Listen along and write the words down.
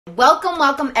Welcome,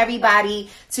 welcome everybody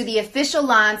to the official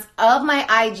launch of my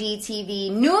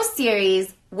IGTV new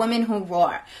series, Women Who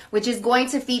Roar, which is going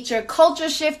to feature culture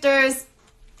shifters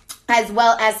as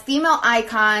well as female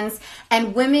icons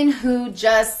and women who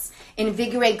just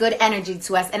invigorate good energy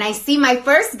to us. And I see my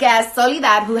first guest,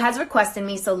 Soledad, who has requested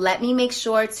me, so let me make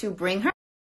sure to bring her.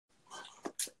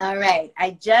 All right,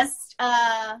 I just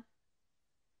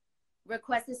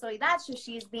requested Soledad, so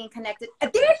she's being connected. There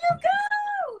you go!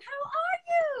 How are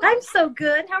you? I'm so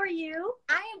good. How are you?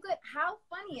 I am good. How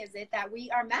funny is it that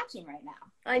we are matching right now?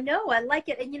 I know. I like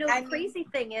it. And you know, the crazy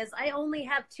thing is I only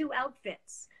have 2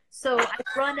 outfits. So I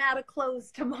run out of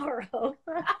clothes tomorrow.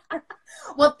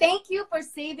 Well, thank you for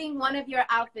saving one of your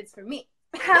outfits for me.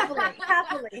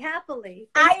 Happily.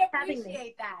 I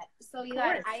appreciate that.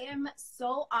 Soledad, I am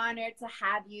so honored to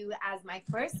have you as my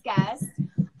first guest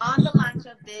on the launch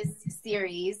of this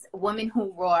series, Women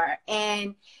Who Roar.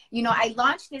 And, you know, I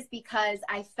launched this because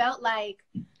I felt like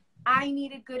I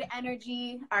needed good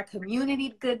energy. Our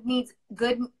community needs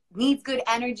good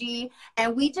energy.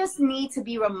 And we just need to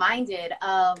be reminded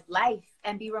of life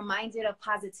and be reminded of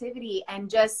positivity and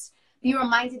just be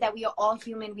reminded that we are all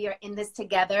human. We are in this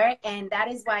together. And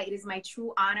that is why it is my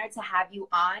true honor to have you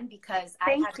on, because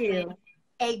I have been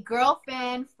a girl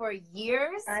fan for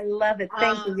years. I love it.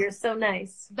 Thank you. You're so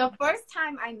nice. The first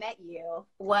time I met you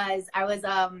was I was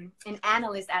an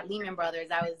analyst at Lehman Brothers.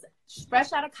 I was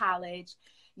fresh out of college.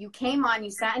 You came on,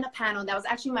 you sat in a panel. That was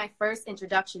actually my first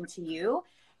introduction to you.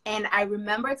 And I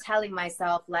remember telling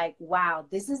myself, like, wow,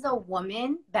 this is a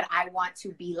woman that I want to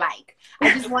be like.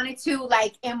 I just wanted to,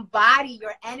 like, embody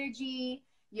your energy,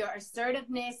 your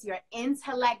assertiveness, your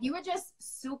intellect. You were just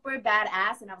super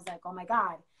badass. And I was like, oh, my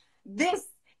God, this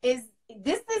is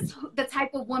the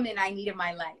type of woman I need in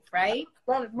my life, right?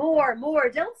 Love it. More.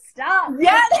 Don't stop.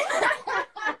 Yes.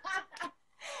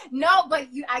 No, but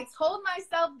I told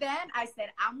myself then, I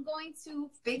said, I'm going to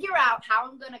figure out how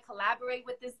I'm going to collaborate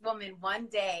with this woman one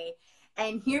day.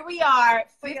 And here we are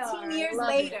 15 years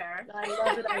later.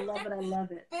 I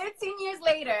love it. 15 years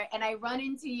later, and I run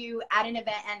into you at an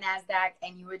event at NASDAQ,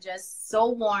 and you were just so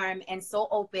warm and so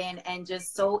open and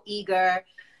just so eager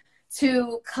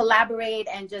to collaborate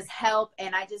and just help.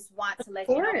 And I just want to let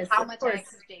you know how much I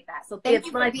appreciate that. So thank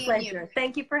you for being pleasure.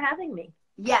 Thank you for having me.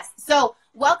 Yes. So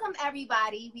welcome,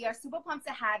 everybody. We are super pumped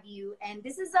to have you. And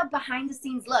this is a behind the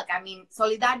scenes look. I mean,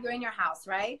 Soledad, you're in your house,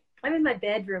 right? I'm in my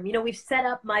bedroom. You know, we've set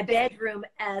up my bedroom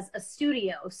as a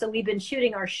studio. So we've been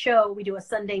shooting our show. We do a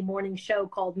Sunday morning show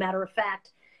called Matter of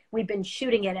Fact. We've been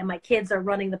shooting it, and my kids are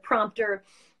running the prompter.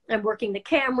 I'm working the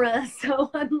camera.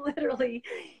 So I'm literally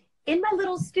in my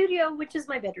little studio, which is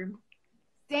my bedroom.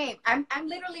 Same. I'm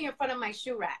literally in front of my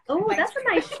shoe rack. Oh, that's a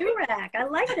nice shoe rack. I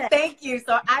like that. Thank you.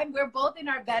 So we're both in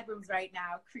our bedrooms right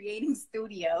now, creating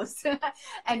studios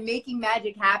and making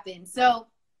magic happen. So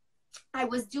I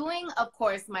was doing, of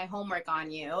course, my homework on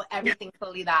you, everything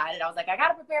fully that, and I was like, I got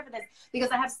to prepare for this because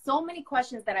I have so many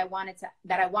questions that I want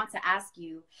to ask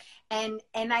you, and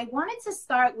I wanted to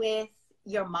start with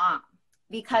your mom,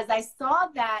 because I saw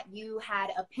that you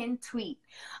had a pinned tweet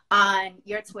on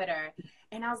your Twitter.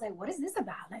 And I was like, what is this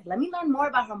about? Like, let me learn more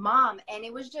about her mom. And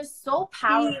it was just so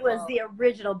powerful. She was the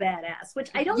original badass, which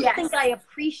I don't think I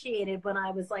appreciated when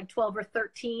I was like 12 or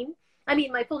 13. I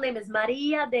mean, my full name is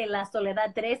Maria de la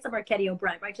Soledad Teresa Marchetti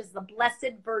O'Brien, right? Which is the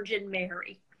Blessed Virgin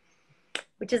Mary,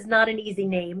 which is not an easy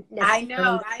name I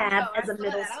know. As a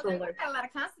middle schooler. Like, got a lot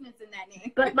of consonants in that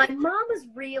name. But my mom was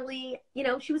really, you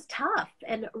know, she was tough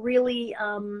and really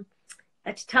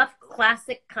a tough,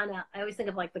 classic kind of, I always think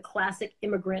of like the classic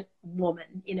immigrant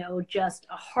woman, you know, just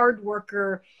a hard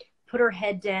worker, put her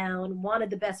head down, wanted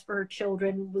the best for her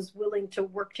children, was willing to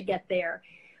work to get there.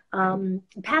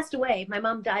 Passed away. My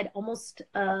mom died almost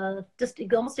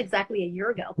exactly a year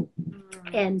ago.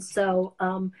 And so,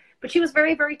 but she was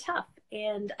very, very tough.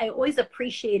 And I always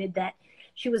appreciated that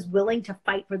she was willing to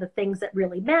fight for the things that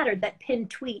really mattered. That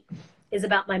pinned tweet is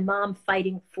about my mom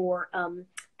fighting for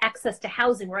access to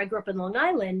housing. Where I grew up in Long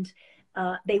Island,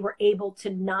 they were able to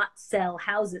not sell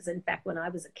houses. In fact, when I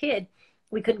was a kid,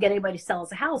 we couldn't get anybody to sell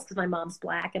us a house because my mom's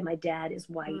Black and my dad is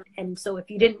white. And so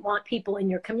if you didn't want people in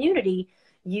your community,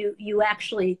 you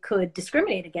actually could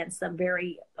discriminate against them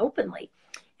very openly.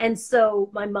 And so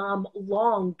my mom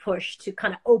long pushed to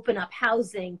kind of open up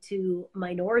housing to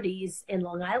minorities in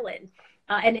Long Island.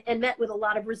 And met with a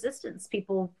lot of resistance.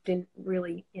 People didn't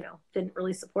really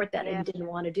support that and didn't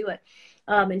want to do it.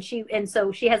 And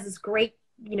so she has this great,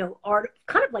 you know, art,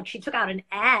 kind of like she took out an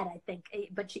ad, I think,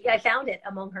 but I found it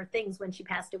among her things when she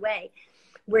passed away,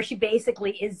 where she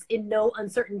basically is in no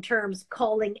uncertain terms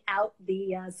calling out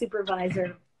the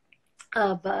supervisor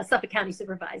of Suffolk County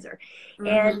supervisor. Mm-hmm.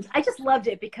 And I just loved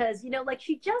it because, like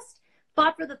she just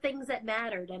fought for the things that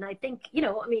mattered. And I think,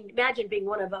 I mean, imagine being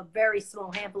one of a very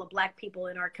small handful of Black people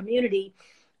in our community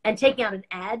and taking out an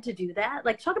ad to do that.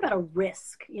 Like, talk about a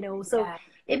risk, so yeah.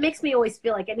 It makes me always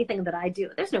feel like anything that I do,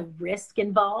 there's no risk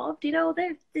involved,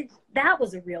 that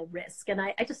was a real risk. And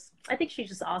I think she's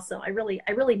just awesome. I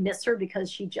really miss her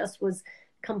because she just was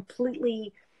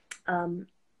completely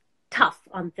tough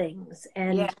on things.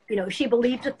 And, she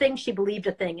believed a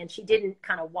thing and she didn't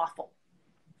kind of waffle.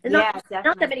 And not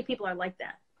that many people are like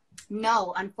that.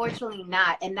 No, unfortunately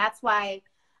not. And that's why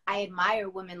I admire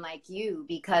women like you,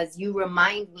 because you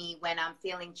remind me when I'm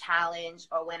feeling challenged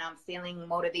or when I'm feeling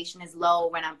motivation is low,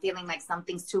 when I'm feeling like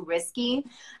something's too risky.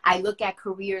 I look at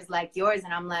careers like yours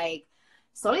and I'm like,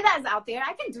 Soledad's out there.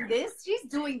 I can do this. She's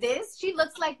doing this. She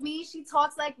looks like me. She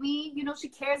talks like me. She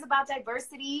cares about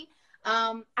diversity.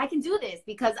 I can do this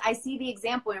because I see the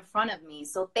example in front of me.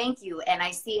 So thank you. And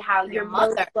I see how your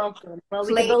mother welcome. Well,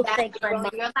 we can both thank my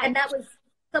mother. And that was,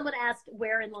 someone asked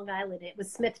where in Long Island. It was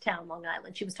Smithtown, Long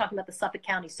Island. She was talking about the Suffolk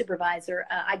County supervisor.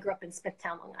 I grew up in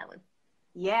Smithtown, Long Island.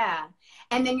 Yeah.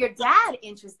 And then your dad,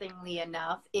 interestingly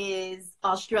enough, is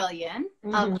Australian,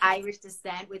 of Irish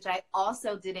descent, which I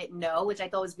also didn't know, which I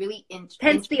thought was really interesting.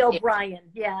 Hence the O'Brien.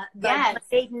 Yeah. Yes.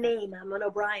 My maiden name, I'm an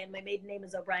O'Brien. My maiden name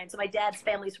is O'Brien. So my dad's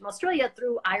family's from Australia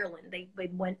through Ireland. They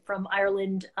went from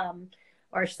Ireland,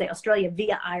 or I should say Australia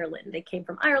via Ireland. They came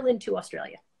from Ireland to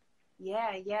Australia.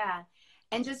 Yeah, yeah.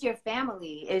 And just your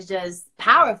family is just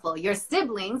powerful. Your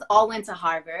siblings all went to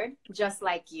Harvard, just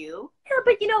like you. Yeah,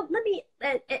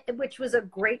 but which was a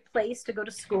great place to go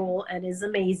to school and is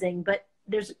amazing. But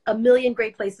there's a million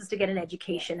great places to get an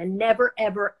education, and never,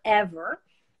 ever, ever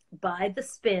buy the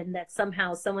spin that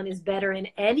somehow someone is better in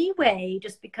any way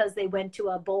just because they went to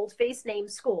a bold-faced name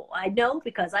school. I know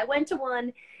because I went to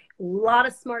one. A lot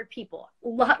of smart people, a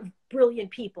lot of brilliant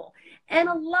people, and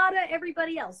a lot of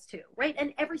everybody else too, right?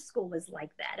 And every school is like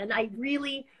that. And I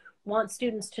really want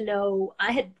students to know,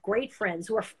 I had great friends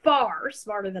who are far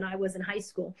smarter than I was in high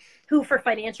school, who for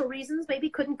financial reasons maybe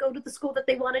couldn't go to the school that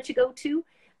they wanted to go to,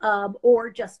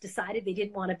 or just decided they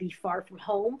didn't want to be far from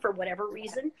home for whatever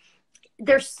reason.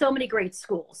 There's so many great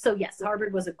schools. So yes,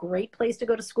 Harvard was a great place to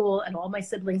go to school, and all my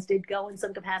siblings did go in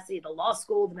some capacity, the law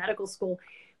school, the medical school.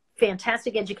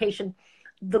 Fantastic education.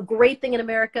 The great thing in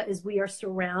America is we are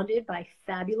surrounded by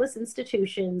fabulous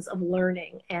institutions of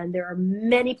learning, and there are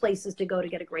many places to go to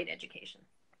get a great education.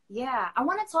 Yeah, I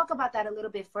want to talk about that a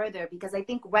little bit further, because I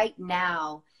think right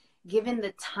now, given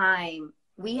the time,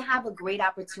 we have a great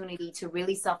opportunity to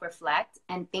really self-reflect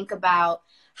and think about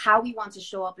how we want to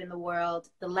show up in the world,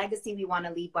 the legacy we want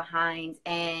to leave behind,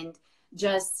 and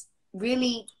just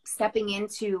really stepping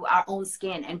into our own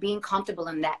skin and being comfortable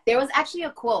in that. There was actually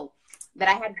a quote that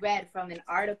I had read from an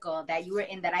article that you were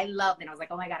in that I loved, and I was like,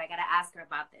 oh my God, I got to ask her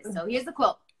about this. So here's the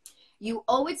quote. You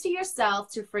owe it to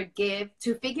yourself to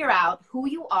figure out who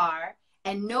you are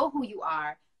and know who you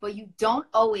are, but you don't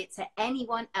owe it to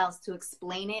anyone else to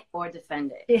explain it or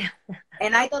defend it. Yeah.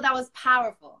 And I thought that was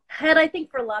powerful. And I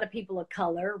think for a lot of people of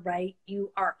color, right,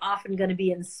 you are often going to be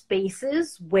in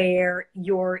spaces where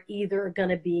you're either going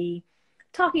to be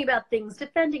talking about things,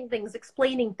 defending things,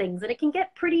 explaining things, and it can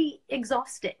get pretty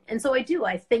exhausting. And so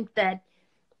I think that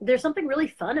there's something really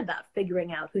fun about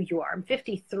figuring out who you are. I'm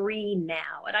 53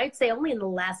 now, and I'd say only in the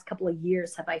last couple of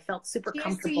years have I felt super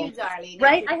comfortable. Cheers to you, darling.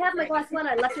 Right? I have my glass of wine.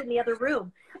 I left it in the other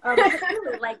room.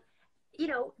 Really, like,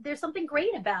 there's something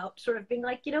great about sort of being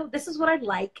like, this is what I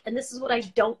like, and this is what I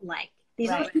don't like.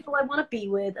 These are the people I want to be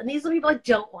with, and these are the people I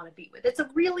don't want to be with. It's a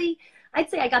really, I'd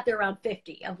say I got there around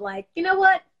 50 of like, you know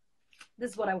what?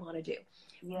 This is what I want to do.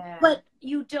 Yeah. But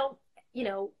you don't,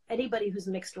 anybody who's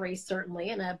mixed race, certainly,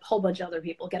 and a whole bunch of other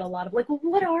people get a lot of like, well,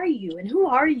 what are you? And who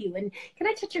are you? And can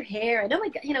I touch your hair? And oh my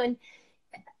God, and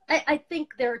I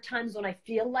think there are times when I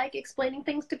feel like explaining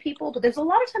things to people, but there's a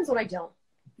lot of times when I don't.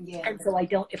 Yeah. And so I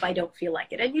don't, if I don't feel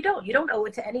like it. And you don't owe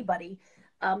it to anybody.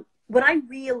 When I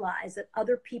realized that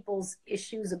other people's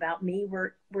issues about me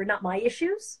were not my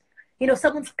issues,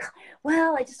 someone's,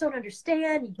 well, I just don't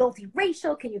understand. You're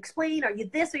multiracial. Can you explain? Are you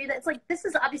this? Are you that? It's like, this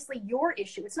is obviously your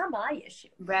issue. It's not my issue.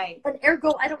 Right. And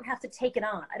ergo, I don't have to take it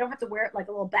on. I don't have to wear it like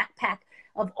a little backpack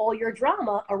of all your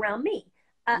drama around me.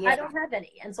 I don't have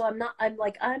any. And so I'm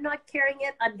not carrying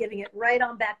it. I'm giving it right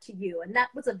on back to you. And that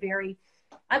was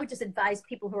I would just advise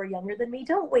people who are younger than me,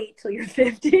 don't wait till you're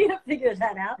 50 to figure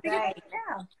that out. Right.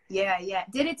 Yeah.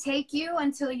 Did it take you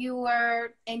until you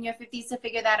were in your 50s to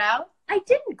figure that out? I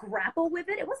didn't grapple with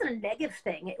it. It wasn't a negative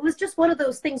thing. It was just one of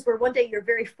those things where one day you're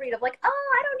very free of like,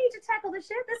 oh, I don't need to tackle this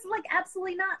shit. This is like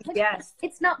absolutely not. Like, yes.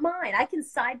 It's not mine. I can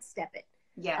sidestep it.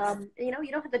 Yes. You know,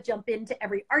 you don't have to jump into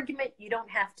every argument. You don't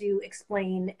have to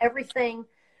explain everything.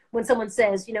 When someone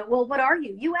says, you know, well, what are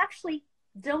you? You actually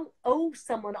don't owe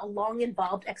someone a long,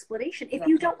 involved explanation if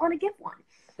you don't want to give one.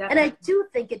 Definitely. And I do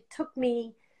think it took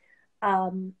me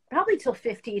probably till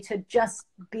 50 to just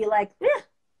be like,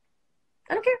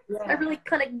 I don't care. Yeah. I really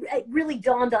it really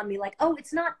dawned on me like, oh,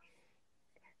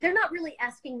 they're not really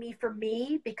asking me for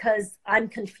me because I'm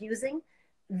confusing.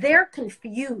 They're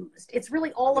confused. It's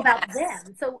really all about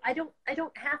them. So I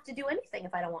don't have to do anything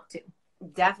if I don't want to.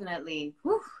 Definitely.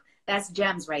 Whew. That's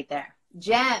gems right there.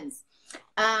 Gems.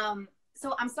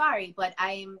 So I'm sorry, but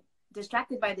I'm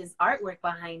distracted by this artwork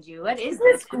behind you. What is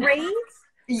this? Great.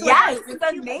 Yes, it's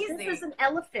amazing. This is an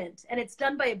elephant, and it's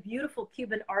done by a beautiful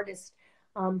Cuban artist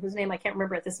whose name I can't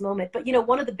remember at this moment. But, you know,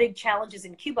 one of the big challenges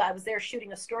in Cuba, I was there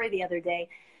shooting a story the other day,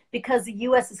 because the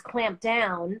U.S. has clamped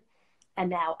down, and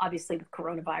now, obviously, with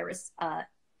coronavirus,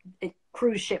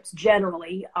 cruise ships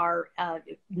generally are,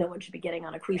 no one should be getting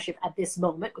on a cruise ship at this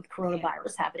moment with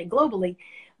coronavirus happening globally.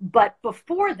 But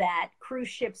before that, cruise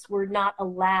ships were not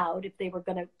allowed. If they were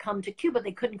going to come to Cuba,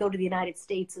 they couldn't go to the United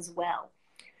States as well.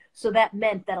 So that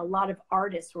meant that a lot of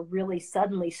artists were really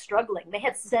suddenly struggling. They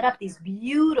had set up these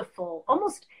beautiful,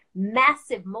 almost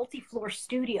massive multi-floor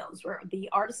studios where the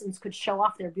artisans could show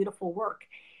off their beautiful work.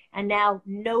 And now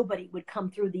nobody would come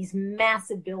through these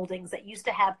massive buildings that used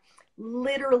to have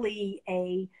literally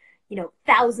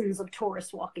thousands of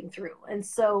tourists walking through. And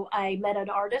so I met an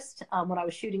artist when I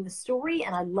was shooting the story,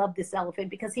 and I loved this elephant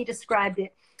because he described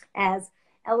it as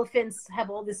elephants have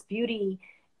all this beauty,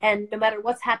 and no matter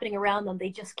what's happening around them, they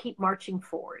just keep marching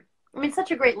forward. I mean,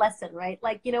 such a great lesson, right?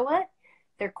 Like, you know what?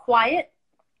 They're quiet,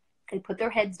 they put their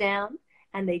heads down,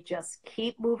 and they just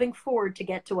keep moving forward to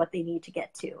get to what they need to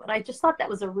get to. And I just thought that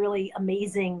was a really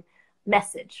amazing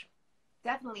message.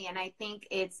 Definitely. And I think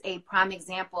it's a prime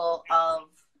example of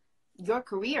your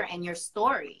career and your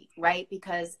story, right?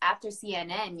 Because after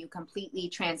CNN, you completely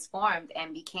transformed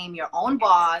and became your own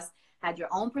boss, had your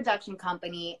own production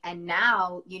company, and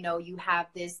now, you know, you have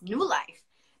this new life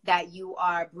that you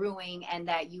are brewing and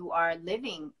that you are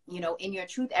living, you know, in your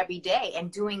truth every day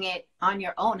and doing it on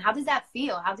your own. How does that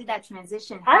feel? How did that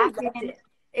transition happen?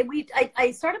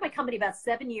 I started my company about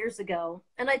 7 years ago,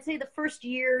 and I'd say the first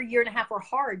year and a half were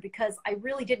hard because I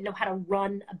really didn't know how to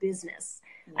run a business.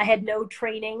 I had no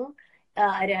training.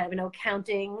 I didn't have no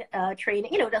accounting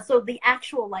training, you know, so the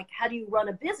actual, like, how do you run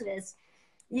a business?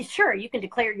 Sure, you can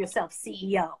declare yourself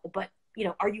CEO, but, you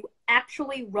know, are you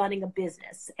actually running a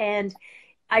business? And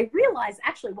I realized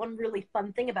actually one really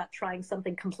fun thing about trying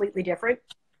something completely different,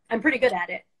 I'm pretty good at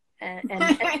it. And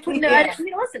you know, I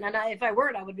mean, listen, and if I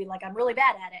weren't, I would be like, I'm really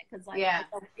bad at it, because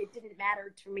it didn't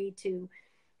matter to me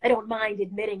I don't mind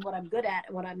admitting what I'm good at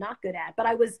and what I'm not good at. But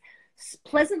I was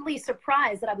pleasantly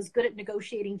surprised that I was good at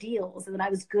negotiating deals and that I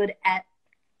was good at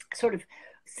sort of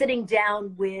sitting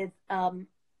down with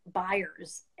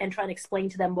buyers and trying to explain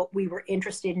to them what we were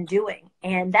interested in doing.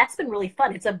 And that's been really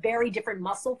fun. It's a very different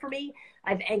muscle for me.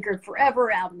 I've anchored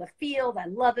forever out in the field. I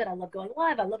love it. I love going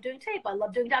live. I love doing tape. I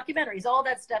love doing documentaries, all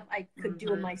that stuff I could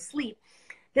do in my sleep.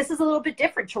 This is a little bit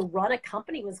different. To run a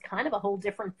company was kind of a whole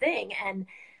different thing. And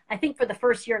I think for the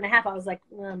first year and a half, I was like,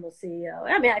 well, I'm the CEO.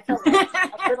 I mean, I felt like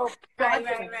a little right.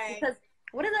 Because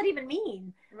what does that even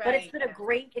mean? Right. But it's been a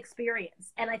great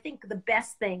experience. And I think the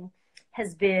best thing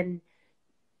has been,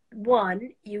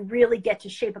 one, you really get to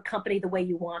shape a company the way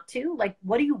you want to. Like,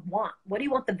 what do you want? What do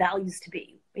you want the values to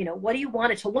be? You know, what do you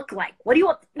want it to look like? What do you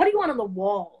want on the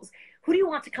walls? Who do you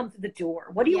want to come through the door?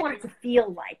 What do you want it to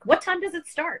feel like? What time does it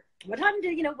start? What time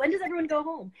when does everyone go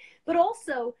home? But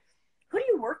also, who do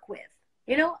you work with?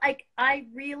 You know, like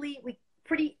we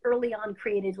pretty early on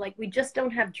created, like, we just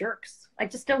don't have jerks. I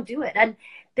just don't do it. And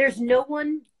there's no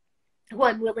one who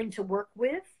I'm willing to work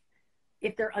with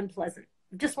if they're unpleasant.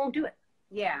 Just won't do it.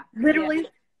 Yeah. Literally,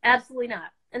 absolutely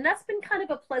not. And that's been kind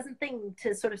of a pleasant thing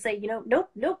to sort of say, you know, nope.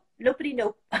 And, you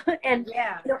know,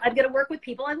 I'm going to work with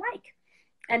people I like.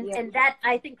 And that,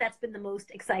 I think that's been the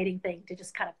most exciting thing, to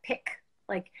just kind of pick,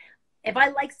 like, if I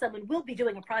like someone, we'll be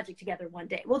doing a project together one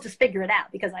day. We'll just figure it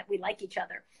out because we like each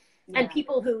other. Yeah. And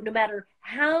people who, no matter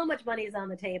how much money is on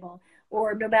the table,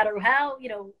 or no matter how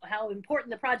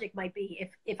important the project might be,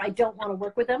 if I don't want to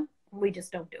work with them, we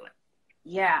just don't do it.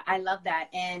 Yeah, I love that.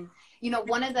 And, you know,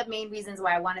 one of the main reasons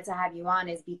why I wanted to have you on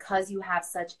is because you have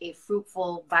such a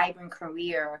fruitful, vibrant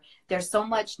career. There's so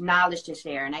much knowledge to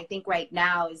share. And I think right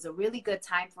now is a really good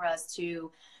time for us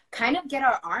to kind of get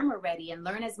our armor ready and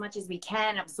learn as much as we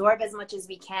can, absorb as much as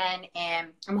we can. And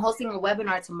I'm hosting a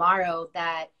webinar tomorrow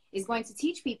that is going to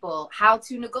teach people how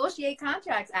to negotiate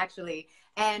contracts actually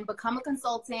and become a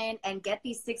consultant and get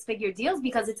these 6-figure deals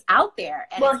because it's out there.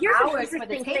 And well, here's an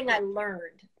interesting thing I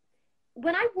learned.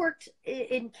 When I worked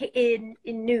in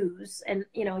news, and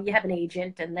you know, you have an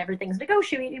agent and everything's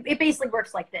negotiated, it basically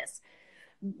works like this.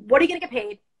 What are you going to get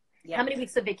paid? Yeah. How many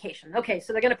weeks of vacation? Okay,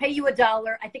 so they're going to pay you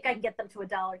 $1. I think I can get them to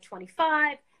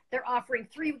 $1.25. They're offering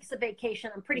 3 weeks of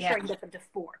vacation. I'm pretty sure I can get them to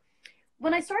 4.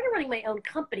 When I started running my own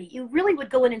company, you really would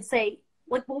go in and say,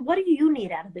 like, well, what do you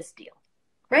need out of this deal?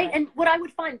 Right? And what I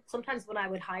would find sometimes when I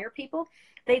would hire people,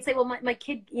 they'd say, well, my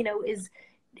kid, you know,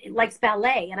 likes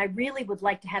ballet, and I really would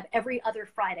like to have every other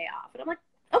Friday off. And I'm like,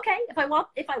 okay, if I want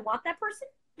that person,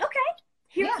 okay,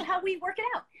 here's how we work it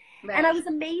out. Right. And I was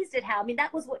amazed at how, I mean,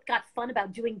 that was what got fun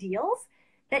about doing deals,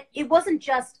 that it wasn't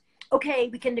just, okay,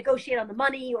 we can negotiate on the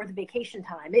money or the vacation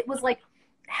time. It was like,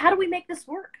 how do we make this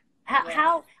work?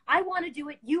 How I want to do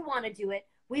it, you want to do it,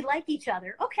 we like each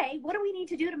other. Okay, what do we need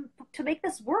to do to make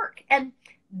this work? And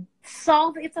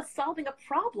solving a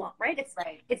problem, right?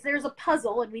 It's there's a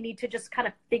puzzle and we need to just kind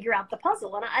of figure out the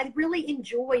puzzle. And I really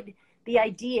enjoyed the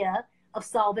idea of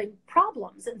solving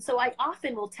problems. And so I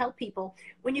often will tell people,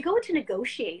 when you go in to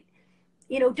negotiate,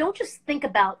 you know, don't just think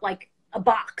about like a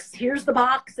box. Here's the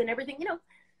box and everything. You know,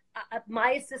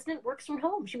 my assistant works from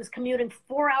home. She was commuting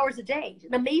 4 hours a day.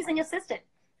 An amazing assistant.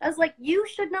 I was like, you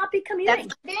should not be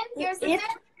commuting.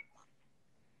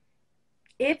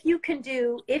 If you can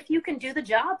do the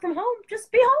job from home,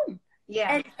 just be home.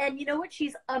 Yeah. And you know what?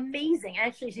 She's amazing.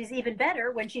 Actually, she's even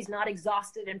better when she's not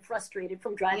exhausted and frustrated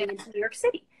from driving into New York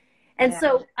City. And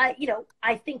so,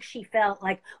 I think she felt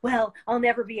like, well, I'll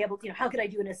never be able to, how could I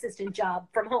do an assistant job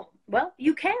from home? Well,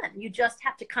 you can. You just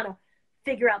have to kind of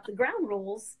figure out the ground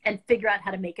rules and figure out how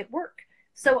to make it work.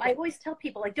 So I always tell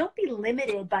people, like, don't be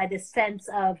limited by this sense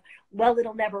of, well,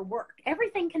 it'll never work.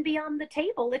 Everything can be on the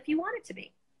table if you want it to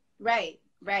be. Right.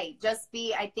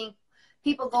 I think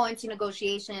people go into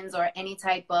negotiations or any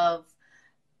type of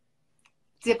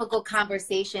difficult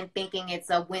conversation thinking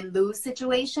it's a win-lose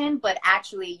situation, but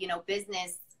actually,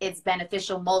 business, it's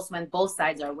beneficial most when both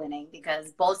sides are winning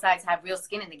because both sides have real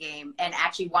skin in the game and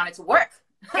actually want it to work.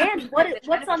 And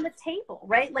what's on the table,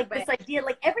 right? Like this idea,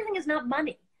 like everything is not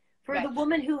money. For the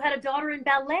woman who had a daughter in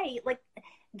ballet, like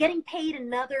getting paid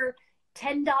another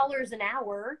 $10 an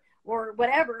hour or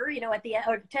whatever, or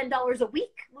 $10 a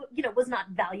week, was not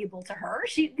valuable to her.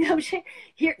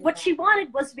 What she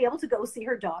wanted was to be able to go see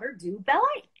her daughter do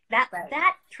ballet.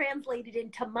 That translated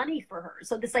into money for her.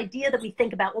 So this idea that we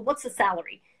think about, well, what's the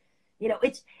salary?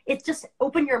 It's just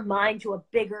open your mind to a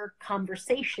bigger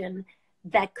conversation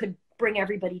that could bring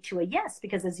everybody to a yes,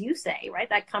 because as you say, right,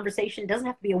 that conversation doesn't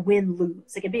have to be a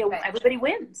win-lose. It can be everybody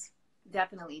wins.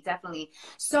 Definitely.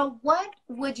 So what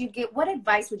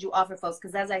advice would you offer folks?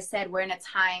 Because as I said, we're in a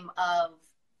time of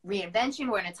reinvention.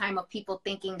 We're in a time of people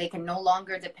thinking they can no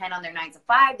longer depend on their 9 to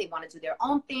 5. They want to do their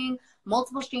own thing,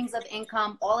 multiple streams of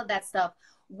income, all of that stuff.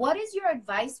 What is your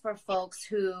advice for folks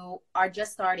who are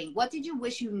just starting? What did you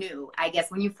wish you knew, I guess,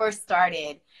 when you first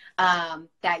started,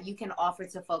 that you can offer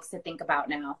to folks to think about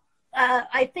now?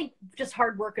 I think just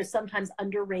hard work is sometimes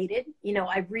underrated.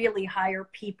 I really hire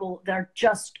people that are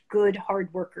just good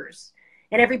hard workers.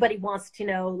 And everybody wants to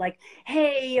know, like,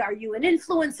 hey, are you an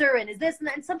influencer? And is this and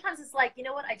that? And sometimes it's like, you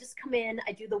know what? I just come in,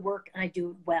 I do the work, and I do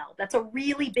it well. That's a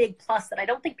really big plus that I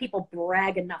don't think people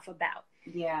brag enough about.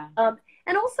 Yeah.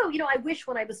 And also, I wish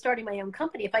when I was starting my own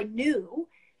company, if I knew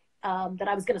that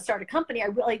I was going to start a company, I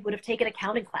really would have taken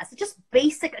accounting classes, just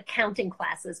basic accounting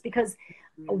classes, because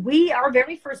our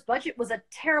very first budget was a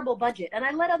terrible budget. And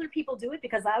I let other people do it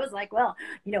because I was like, well,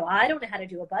 I don't know how to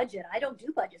do a budget. I don't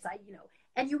do budgets.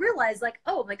 And you realize like,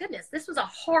 oh my goodness, this was a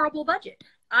horrible budget.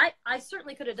 I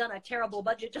certainly could have done a terrible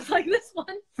budget just like this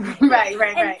one.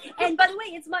 Right. And by the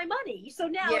way, it's my money. So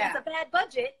now it's a bad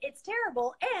budget. It's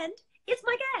terrible. And it's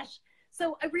my cash.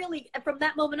 So I really, from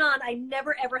that moment on, I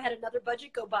never, ever had another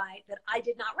budget go by that I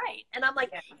did not write. And I'm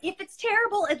like, if it's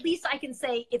terrible, at least I can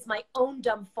say it's my own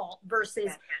dumb fault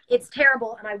versus it's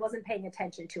terrible and I wasn't paying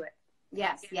attention to it.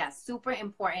 Yes. Super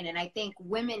important. And I think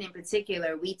women in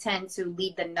particular, we tend to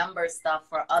leave the number stuff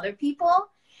for other people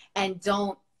and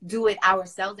don't do it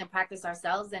ourselves and practice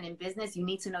ourselves. And in business, you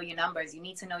need to know your numbers. You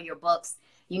need to know your books.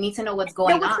 You need to know what's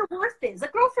going on. What your worth is. A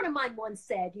girlfriend of mine once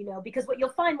said, because what you'll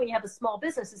find when you have a small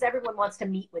business is everyone wants to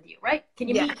meet with you, right? Can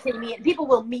you meet? And people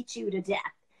will meet you to death.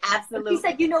 Absolutely. But he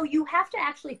said, you have to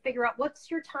actually figure out what's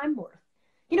your time worth.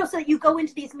 So that you go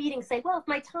into these meetings, say, well, if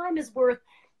my time is worth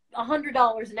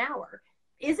 $100 an hour,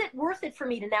 is it worth it for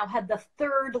me to now have the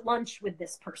third lunch with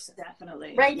this person?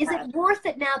 Definitely. Right? Is it worth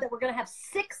it now that we're going to have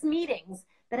 6 meetings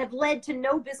that have led to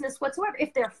no business whatsoever.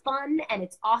 If they're fun and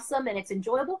it's awesome and it's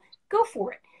enjoyable, go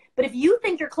for it. But if you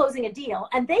think you're closing a deal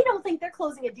and they don't think they're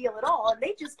closing a deal at all, and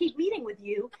they just keep meeting with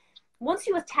you, once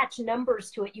you attach numbers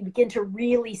to it, you begin to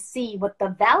really see what the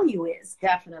value is.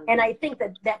 Definitely. And I think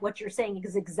that what you're saying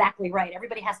is exactly right.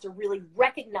 Everybody has to really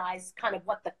recognize kind of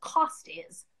what the cost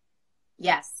is.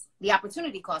 Yes, the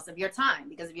opportunity cost of your time,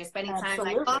 because if you're spending time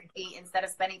like coffee instead of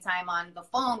spending time on the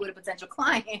phone with a potential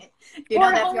client, you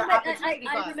know, that's your opportunity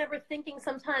cost. I remember thinking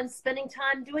sometimes spending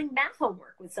time doing math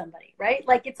homework with somebody, right?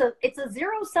 Like it's a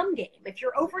zero-sum game. If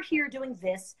you're over here doing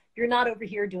this, you're not over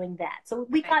here doing that. So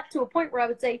we got to a point where I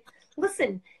would say,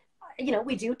 listen, you know,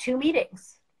 we do 2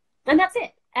 meetings and that's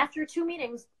it. After 2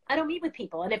 meetings, I don't meet with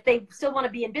people. And if they still want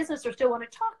to be in business or still want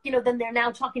to talk, you know, then they're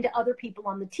now talking to other people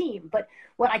on the team. But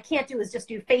what I can't do is just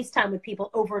do FaceTime with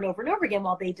people over and over and over again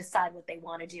while they decide what they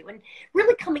want to do. And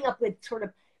really coming up with sort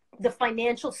of the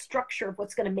financial structure of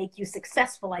what's going to make you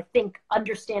successful, I think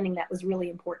understanding that was really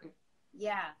important.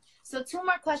 Yeah. So 2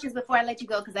 more questions before I let you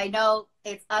go, because I know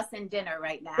it's us and dinner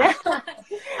right now.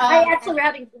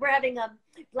 We're having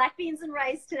black beans and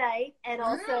rice today, and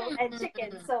also and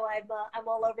chicken. So I'm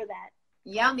all over that.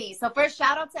 Yummy. So first,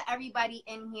 shout out to everybody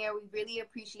in here. We really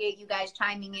appreciate you guys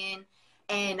chiming in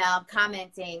and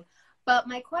commenting. But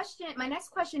my next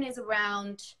question is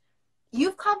around,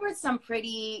 you've covered some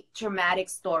pretty traumatic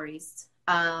stories.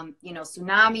 You know,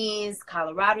 tsunamis,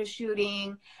 Colorado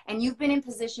shooting, and you've been in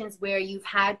positions where you've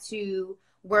had to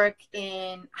work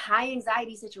in high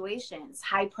anxiety situations,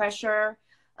 high pressure,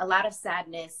 a lot of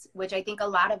sadness, which I think a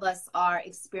lot of us are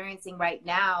experiencing right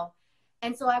now.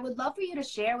 And so I would love for you to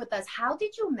share with us, how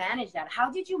did you manage that?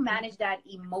 How did you manage that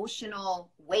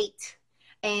emotional weight?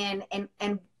 And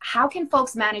how can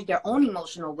folks manage their own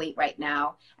emotional weight right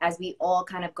now as we all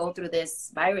kind of go through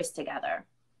this virus together?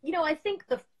 You know, I think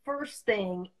the first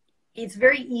thing, it's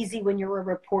very easy when you're a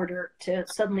reporter to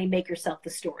suddenly make yourself the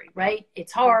story, right?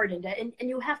 It's hard, and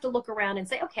you have to look around and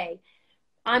say, okay,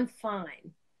 I'm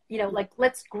fine. You know, like,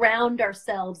 let's ground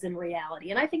ourselves in reality.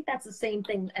 And I think that's the same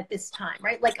thing at this time,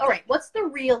 right? Like, all right, what's the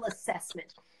real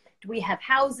assessment? Do we have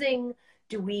housing?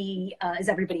 Is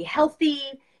everybody healthy?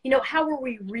 You know, how are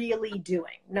we really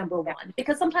doing, number one?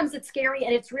 Because sometimes it's scary,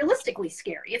 and it's realistically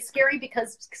scary. It's scary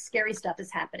because scary stuff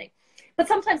is happening. But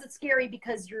sometimes it's scary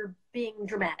because you're being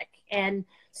dramatic, and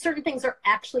certain things are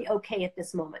actually okay at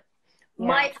this moment.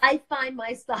 Yeah. I find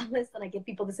my solace, and I give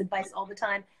people this advice all the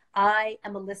time, I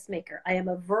am a list maker. I am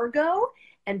a Virgo,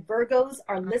 and Virgos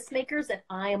are list makers, and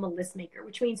I am a list maker,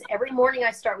 which means every morning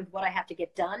I start with what I have to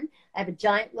get done. I have a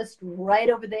giant list right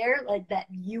over there, like that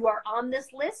you are on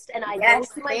this list, and I go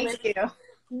through my list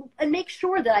and make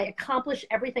sure that I accomplish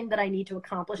everything that I need to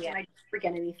accomplish, and I don't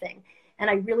forget anything. And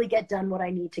I really get done what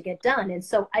I need to get done. And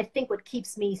so I think what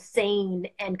keeps me sane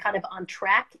and kind of on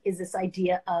track is this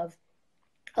idea of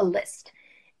a list.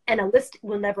 And a list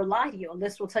will never lie to you. A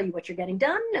list will tell you what you're getting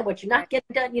done and what you're not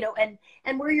getting done, you know,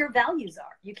 and where your values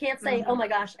are. You can't say, oh my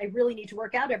gosh, I really need to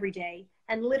work out every day,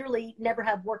 and literally never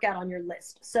have workout on your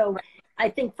list. So I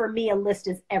think for me, a list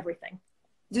is everything.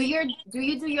 Do you do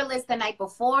your list the night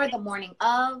before, the morning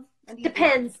of?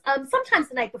 Depends. Sometimes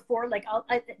the night before, like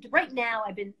right now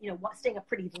I've been, you know, staying up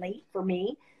pretty late for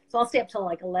me. So I'll stay up till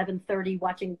like 11:30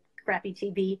 watching crappy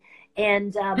TV.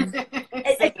 And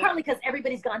it's partly because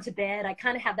everybody's gone to bed. I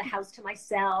kind of have the house to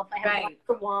myself. I have one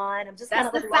for one. I'm just kind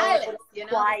of quiet.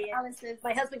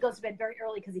 My husband goes to bed very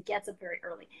early because he gets up very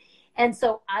early. And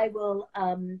so I will,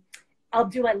 I'll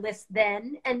do my list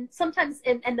then. And sometimes,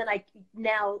 and then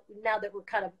now that we're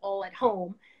kind of all at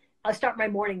home, I'll start my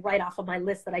morning right off of my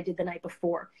list that I did the night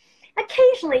before.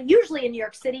 Occasionally, usually in New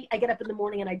York City, I get up in the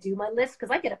morning and I do my list because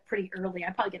I get up pretty early.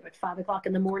 I probably get up at 5 o'clock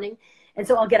in the morning. And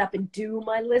so I'll get up and do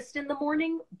my list in the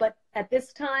morning. But at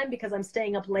this time, because I'm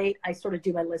staying up late, I sort of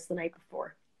do my list the night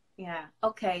before. Yeah.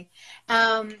 Okay.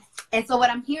 And so what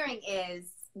I'm hearing is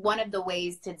one of the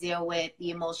ways to deal with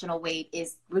the emotional weight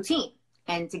is routine.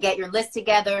 And to get your list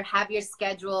together, have your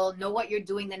schedule, know what you're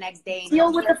doing the next day.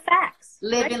 Deal with the facts.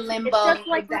 Live in limbo. It's just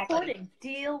like reporting.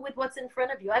 Deal with what's in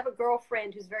front of you. I have a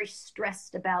girlfriend who's very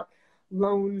stressed about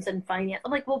loans and finance.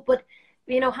 I'm like, well, but,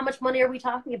 you know, how much money are we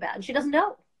talking about? And she doesn't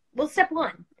know. Well, step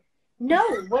one, know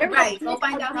whatever go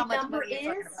find out how much number money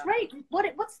is. Right.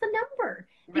 What's the number?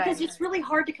 Because it's really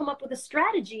hard to come up with a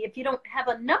strategy if you don't have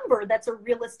a number that's a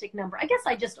realistic number. I guess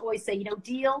I just always say, you know,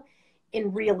 deal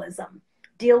in realism.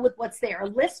 Deal with what's there. A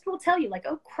list will tell you, like,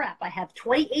 oh crap, I have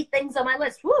 28 things on my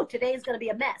list. Woo, today is going to be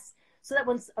a mess. So that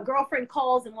when a girlfriend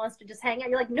calls and wants to just hang out,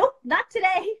 you're like, nope, not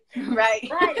today. Right.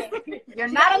 Friday. You're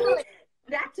not on the list.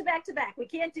 Back to back to back. We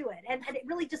can't do it. And it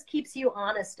really just keeps you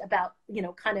honest about, you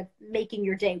know, kind of making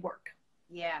your day work.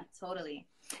 Yeah, totally.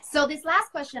 So this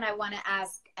last question I want to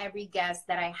ask every guest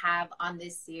that I have on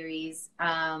this series,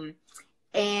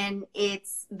 and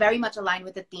it's very much aligned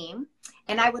with the theme.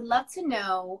 And I would love to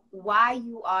know why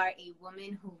you are a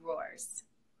woman who roars.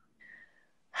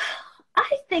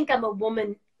 I think I'm a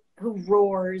woman who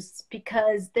roars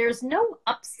because there's no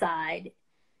upside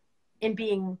in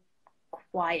being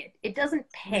quiet. It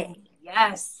doesn't pay.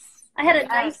 Yes. I had a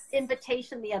nice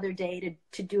invitation the other day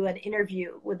to do an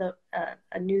interview with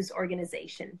a news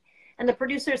organization. And the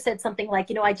producer said something like,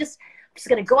 I'm just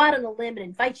going to go out on a limb and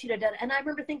invite you to, and I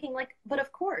remember thinking like, but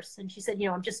of course. And she said,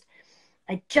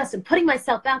 I just am putting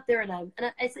myself out there. And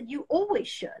I said, you always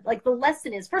should. Like, the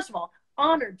lesson is, first of all,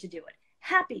 honored to do it,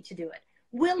 happy to do it,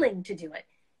 willing to do it.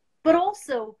 But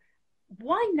also,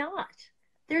 why not?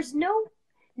 There's no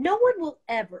one will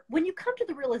ever, when you come to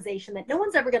the realization that no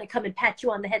one's ever going to come and pat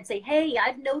you on the head and say, hey,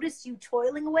 I've noticed you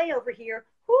toiling away over here.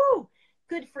 Whoo,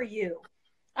 good for you.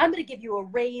 I'm going to give you a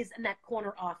raise in that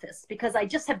corner office because I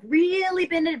just have really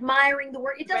been admiring the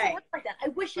work. It doesn't work like that. I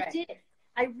wish it did.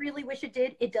 I really wish it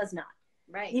did. It does not.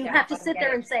 Right. You have to sit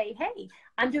there and say, hey,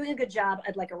 I'm doing a good job.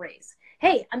 I'd like a raise.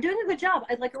 Hey, I'm doing a good job.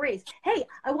 I'd like a raise. Hey,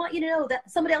 I want you to know that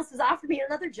somebody else has offered me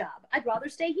another job. I'd rather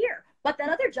stay here. But that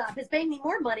other job is paying me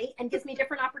more money and gives me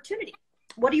different opportunity.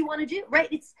 What do you want to do?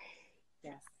 Right?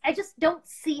 I just don't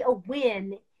see a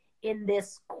win in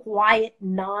this quiet,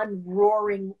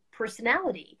 non-roaring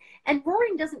personality. And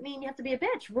roaring doesn't mean you have to be a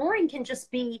bitch. Roaring can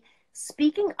just be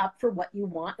speaking up for what you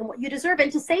want and what you deserve.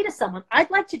 And to say to someone, I'd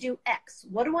like to do X.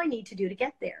 What do I need to do to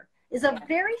get there? Is a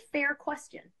very fair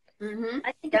question. Mm-hmm.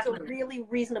 I think it's a really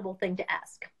reasonable thing to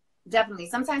ask. Definitely.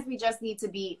 Sometimes we just need to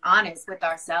be honest with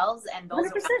ourselves and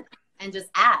those 100%. And just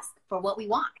ask for what we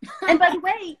want. And by the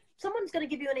way, someone's going to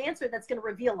give you an answer that's going to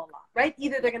reveal a lot, right?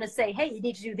 Either they're going to say, hey, you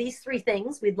need to do these 3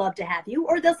 things. We'd love to have you.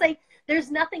 Or they'll say, there's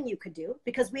nothing you could do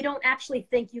because we don't actually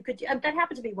think you could do. That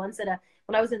happened to me once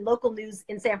when I was in local news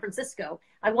in San Francisco.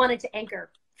 I wanted to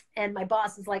anchor. And my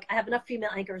boss is like, I have enough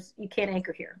female anchors. You can't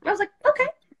anchor here. And I was like, okay,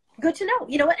 good to know.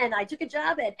 You know what? And I took a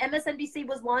job at MSNBC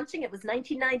was launching. It was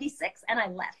 1996. And I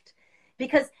left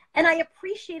and I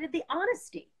appreciated the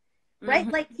honesty. Right?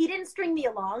 Mm-hmm. Like, he didn't string me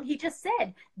along. He just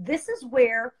said, this is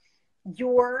where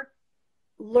your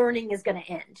learning is going to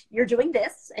end. You're doing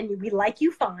this and we like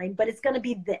you fine, but it's going to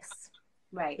be this.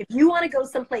 Right. If you want to go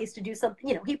someplace to do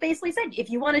something, he basically said, if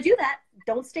you want to do that,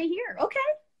 don't stay here. Okay.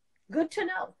 Good to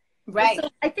know. Right. So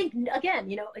I think,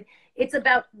 again, it's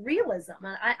about realism.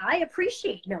 I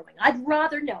appreciate knowing. I'd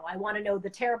rather know. I want to know the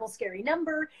terrible, scary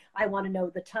number. I want to know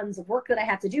the tons of work that I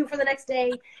have to do for the next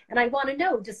day. And I want to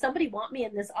know, does somebody want me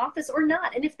in this office or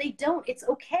not? And if they don't, it's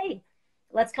okay.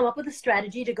 Let's come up with a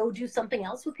strategy to go do something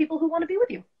else with people who want to be with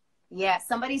you. Yeah.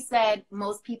 Somebody said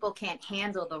most people can't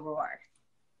handle the roar.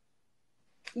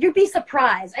 You'd be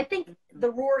surprised. I think the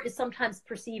roar is sometimes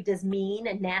perceived as mean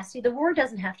and nasty. The roar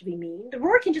doesn't have to be mean. The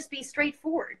roar can just be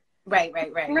straightforward. Right.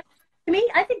 To me,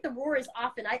 I think the roar is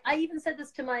often, I even said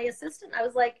this to my assistant. I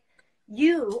was like,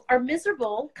 you are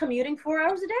miserable commuting 4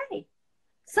 hours a day.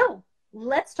 So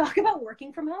let's talk about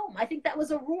working from home. I think that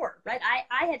was a roar, right?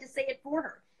 I had to say it for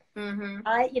her.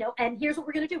 Mm-hmm. And here's what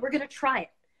we're going to do. We're going to try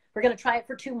it. We're going to try it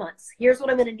for 2 months. Here's what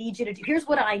I'm going to need you to do. Here's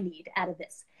what I need out of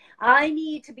this. I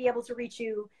need to be able to reach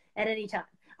you at any time.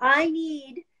 I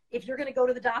need, if you're going to go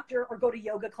to the doctor or go to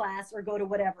yoga class or go to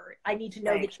whatever, I need to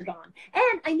know that you're gone.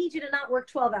 And I need you to not work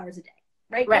 12 hours a day,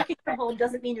 right? Working from home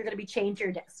doesn't mean you're going to be chained to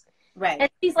your desk. Right. And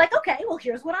he's like, okay, well,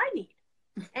 here's what I need.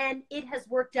 And it has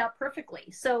worked out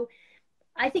perfectly. So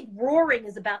I think roaring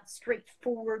is about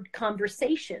straightforward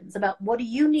conversations about what do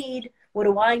you need? What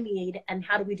do I need? And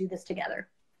how do we do this together?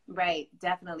 Right,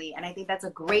 definitely. And I think that's a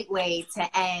great way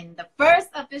to end the first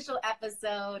official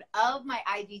episode of my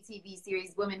IGTV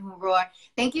series, Women Who Roar.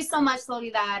 Thank you so much,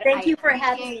 Soledad. Thank you for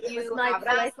having me. It was my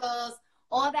abrazos,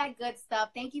 all that good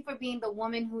stuff. Thank you for being the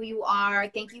woman who you are.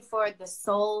 Thank you for the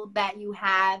soul that you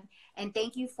have. And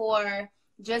thank you for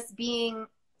just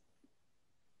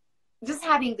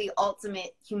having the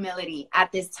ultimate humility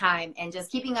at this time and just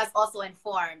keeping us also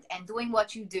informed and doing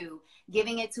what you do,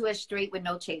 giving it to us straight with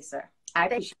no chaser.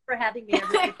 Thank you for having me. I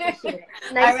really appreciate it.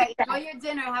 Nice. All right. Enjoy your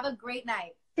dinner. Have a great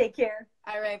night. Take care.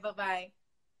 All right. Bye-bye.